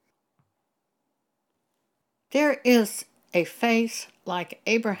There is a faith like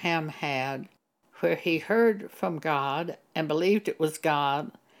Abraham had, where he heard from God and believed it was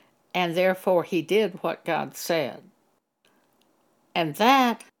God, and therefore he did what God said. And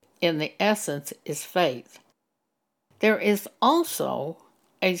that, in the essence, is faith. There is also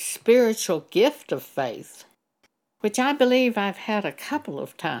a spiritual gift of faith, which I believe I've had a couple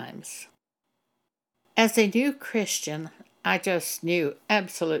of times. As a new Christian, I just knew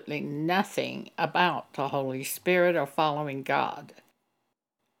absolutely nothing about the Holy Spirit or following God.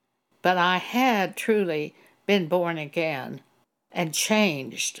 But I had truly been born again and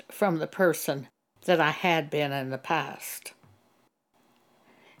changed from the person that I had been in the past.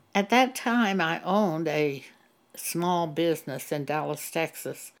 At that time, I owned a small business in Dallas,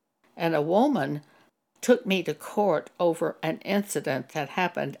 Texas, and a woman took me to court over an incident that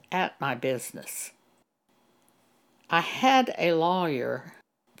happened at my business. I had a lawyer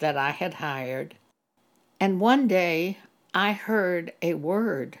that I had hired, and one day I heard a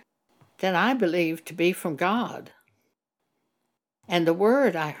word that I believed to be from God. And the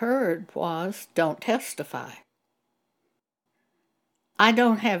word I heard was, "Don't testify." I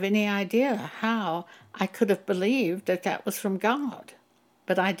don't have any idea how I could have believed that that was from God,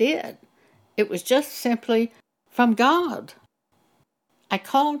 but I did. It was just simply from God. I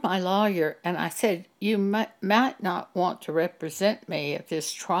called my lawyer and I said, "You might not want to represent me at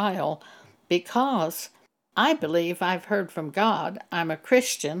this trial because I believe I've heard from God. I'm a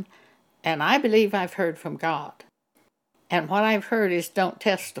Christian and I believe I've heard from God. And what I've heard is don't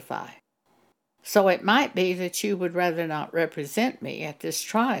testify. So it might be that you would rather not represent me at this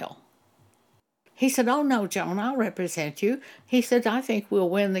trial." He said, "Oh, no, Joan, I'll represent you." He said, "I think we'll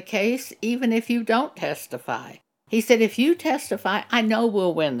win the case even if you don't testify." He said, "If you testify, I know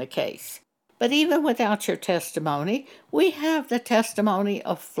we'll win the case. But even without your testimony, we have the testimony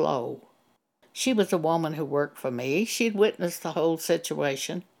of Flo." She was a woman who worked for me. She'd witnessed the whole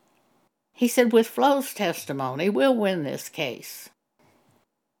situation. He said, "With Flo's testimony, we'll win this case."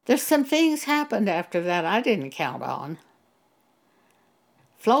 There's some things happened after that I didn't count on.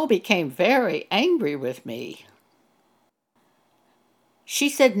 Flo became very angry with me. She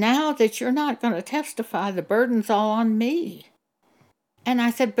said, "Now that you're not going to testify, the burden's all on me." And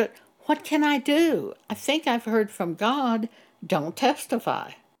I said, "But what can I do? I think I've heard from God. Don't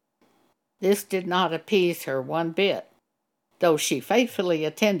testify." This did not appease her one bit, though she faithfully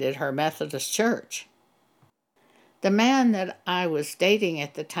attended her Methodist church. The man that I was dating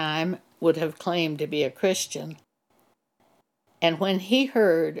at the time would have claimed to be a Christian, and when he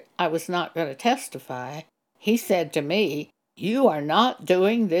heard I was not going to testify, he said to me, "You are not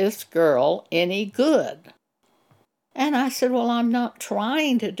doing this girl any good." And I said, "Well, I'm not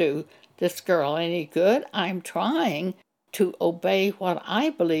trying to do this girl any good. I'm trying to obey what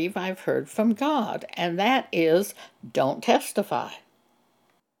I believe I've heard from God, and that is, don't testify."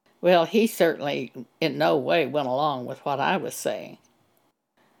 Well, he certainly in no way went along with what I was saying.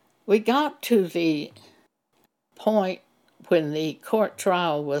 We got to the point when the court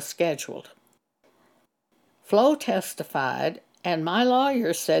trial was scheduled. Flo testified, and my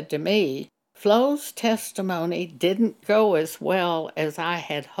lawyer said to me, "Flo's testimony didn't go as well as I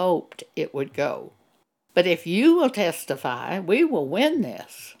had hoped it would go. But if you will testify, we will win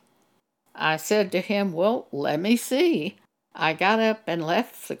this." I said to him, "Well, let me see." I got up and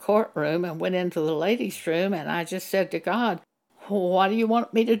left the courtroom and went into the ladies' room, and I just said to God, "What do you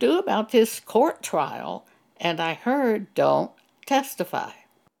want me to do about this court trial?" And I heard, "Don't testify."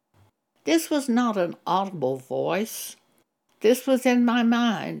 This was not an audible voice. This was in my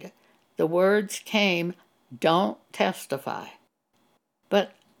mind. The words came, "Don't testify."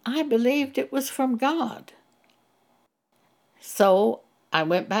 But I believed it was from God. So I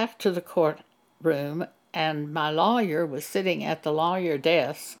went back to the courtroom, and my lawyer was sitting at the lawyer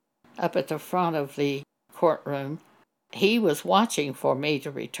desk up at the front of the courtroom. He was watching for me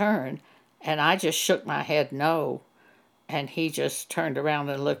to return, and I just shook my head no, and he just turned around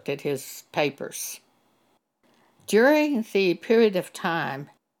and looked at his papers. During the period of time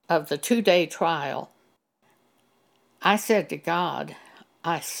of the 2-day trial, I said to God,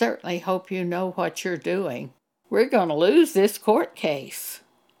 "I certainly hope you know what you're doing. We're going to lose this court case."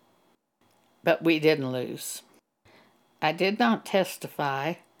 But we didn't lose. I did not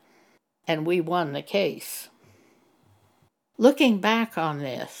testify, and we won the case. Looking back on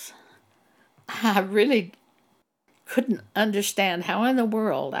this, I really couldn't understand how in the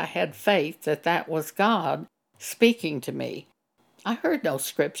world I had faith that that was God speaking to me. I heard no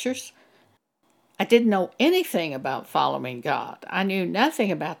scriptures. I didn't know anything about following God. I knew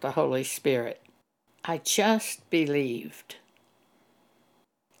nothing about the Holy Spirit. I just believed.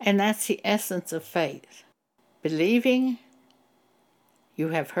 And that's the essence of faith. believing you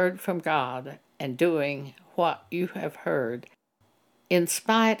have heard from God and doing what you have heard in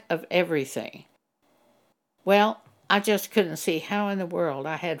spite of everything. Well, I just couldn't see how in the world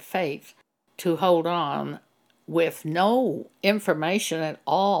I had faith to hold on with no information at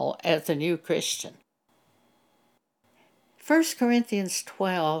all as a new Christian. 1 Corinthians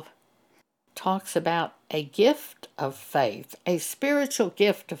 12 talks about a gift of faith, a spiritual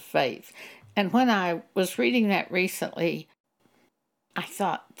gift of faith. And when I was reading that recently, I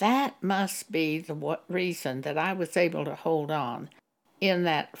thought that must be the reason that I was able to hold on in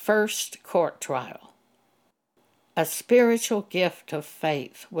that first court trial. A spiritual gift of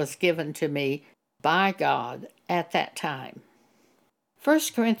faith was given to me by God at that time. 1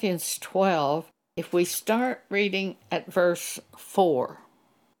 Corinthians 12, if we start reading at verse 4.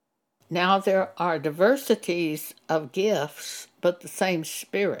 Now there are diversities of gifts, but the same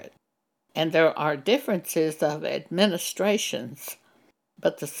Spirit. And there are differences of administrations,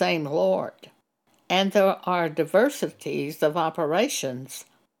 but the same Lord. And there are diversities of operations,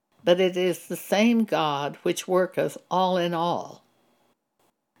 but it is the same God which worketh all in all.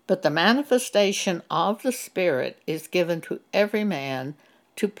 But the manifestation of the Spirit is given to every man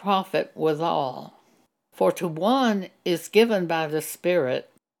to profit withal. For to one is given by the Spirit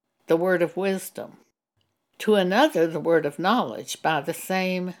the word of wisdom, to another the word of knowledge by the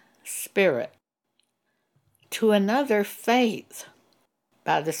same Spirit, to another faith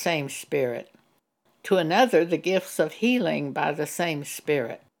by the same Spirit, to another the gifts of healing by the same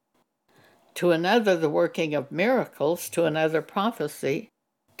Spirit, to another the working of miracles, to another prophecy,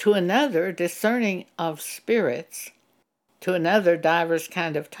 to another discerning of spirits, to another divers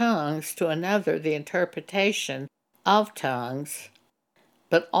kind of tongues, to another the interpretation of tongues.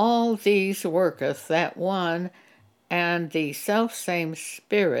 But all these worketh that one and the selfsame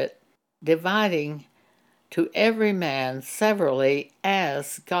Spirit, dividing to every man severally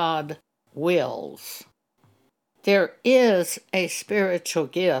as God wills. There is a spiritual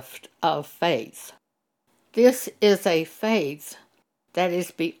gift of faith. This is a faith that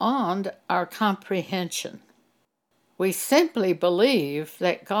is beyond our comprehension. We simply believe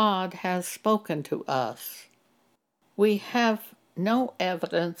that God has spoken to us. We have no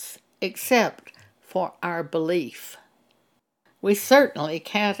evidence except for our belief. We certainly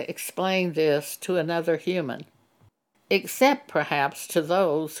can't explain this to another human, except perhaps to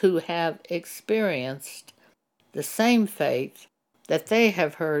those who have experienced the same faith that they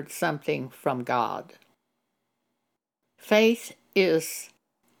have heard something from God. Faith is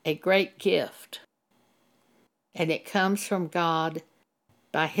a great gift, and it comes from God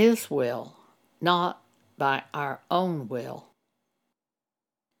by His will, not by our own will.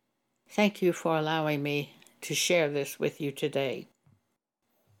 Thank you for allowing me to share this with you today.